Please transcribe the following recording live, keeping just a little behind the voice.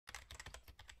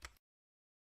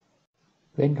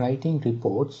When writing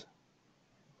reports,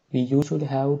 we usually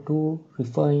have to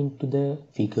refer into the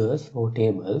figures or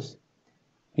tables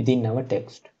within our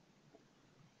text.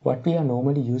 What we are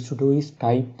normally used to do is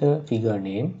type the figure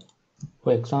name.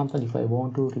 For example, if I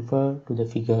want to refer to the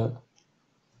figure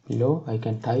below, I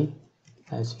can type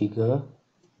as figure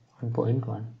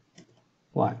 1.11.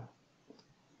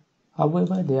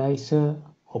 However, there is an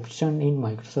option in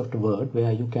Microsoft Word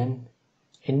where you can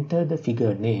enter the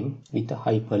figure name with a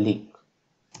hyperlink.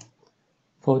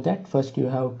 For that, first you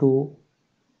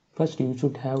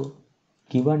should have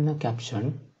given a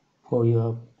caption for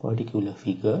your particular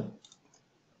figure,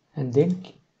 and then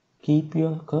keep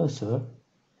your cursor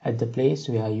at the place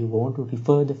where you want to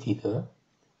refer the figure.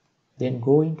 Then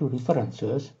go into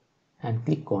references and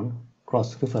click on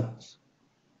cross-reference.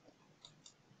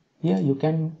 Here you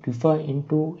can refer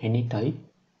into any type.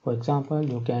 For example,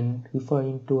 you can refer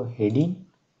into a heading,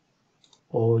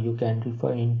 or you can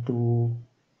refer into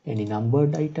any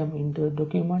numbered item in the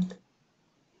document,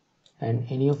 and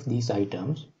any of these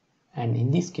items. And in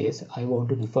this case, I want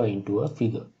to refer into a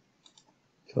figure.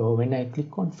 So when I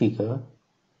click on figure,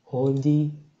 all the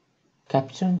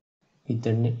caption with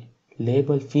the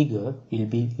label figure will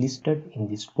be listed in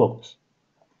this box.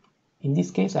 In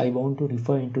this case, I want to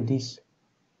refer into this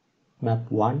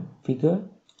map 1 figure.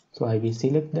 So I will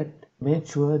select that. Make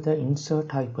sure the insert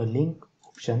hyperlink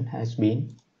option has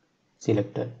been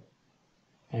selected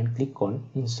and click on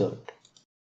insert.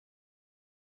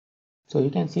 So you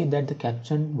can see that the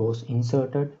caption was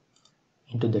inserted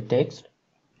into the text,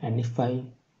 and if I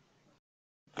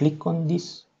click on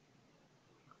this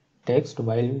text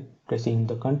while pressing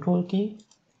the Ctrl key,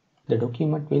 the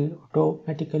document will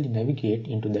automatically navigate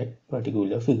into that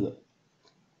particular figure.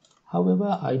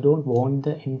 However, I don't want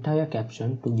the entire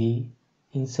caption to be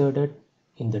inserted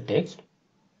in the text,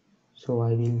 so I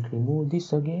will remove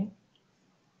this again,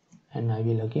 and I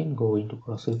will again go into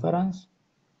cross-reference,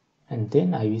 and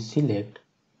then I will select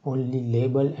only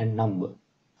label and number.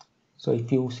 So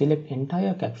if you select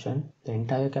entire caption, the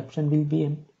entire caption will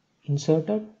be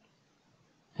inserted,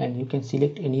 and you can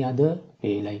select any other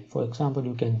way. Like for example,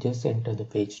 you can just enter the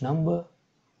page number,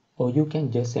 or you can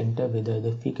just enter whether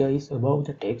the figure is above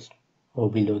the text or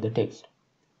below the text.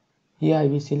 Here I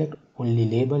will select only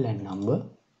label and number,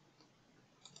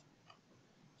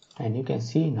 and you can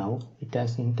see now it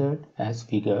has entered as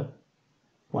figure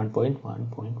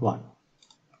 1.1.1.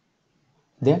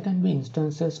 There can be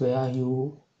instances where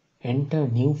you enter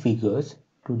new figures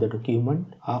to the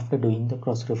document after doing the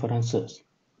cross-references.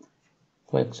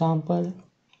 For example,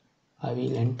 I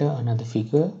will enter another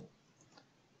figure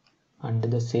under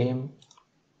the same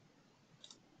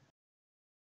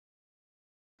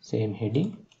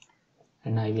heading,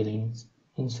 and I will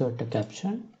insert a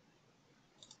caption.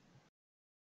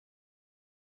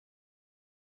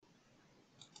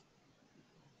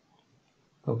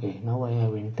 Okay, now I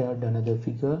have entered another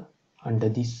figure under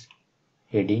this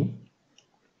heading,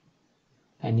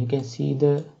 and you can see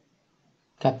the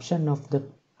caption of the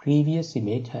previous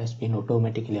image has been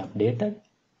automatically updated,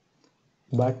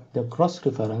 but the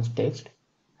cross-reference text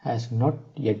has not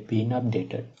yet been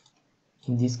updated.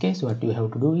 In this case, what you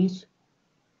have to do is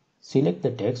select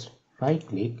the text, right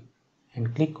click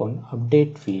and click on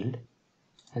update field,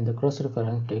 and the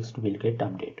cross-reference text will get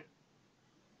updated.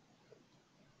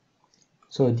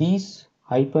 So these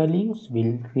hyperlinks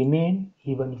will remain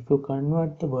even if you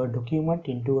convert the Word document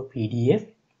into a PDF,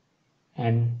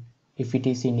 and if it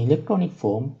is in electronic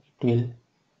form, it will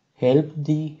help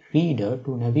the reader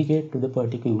to navigate to the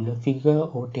particular figure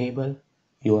or table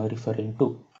you are referring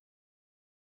to.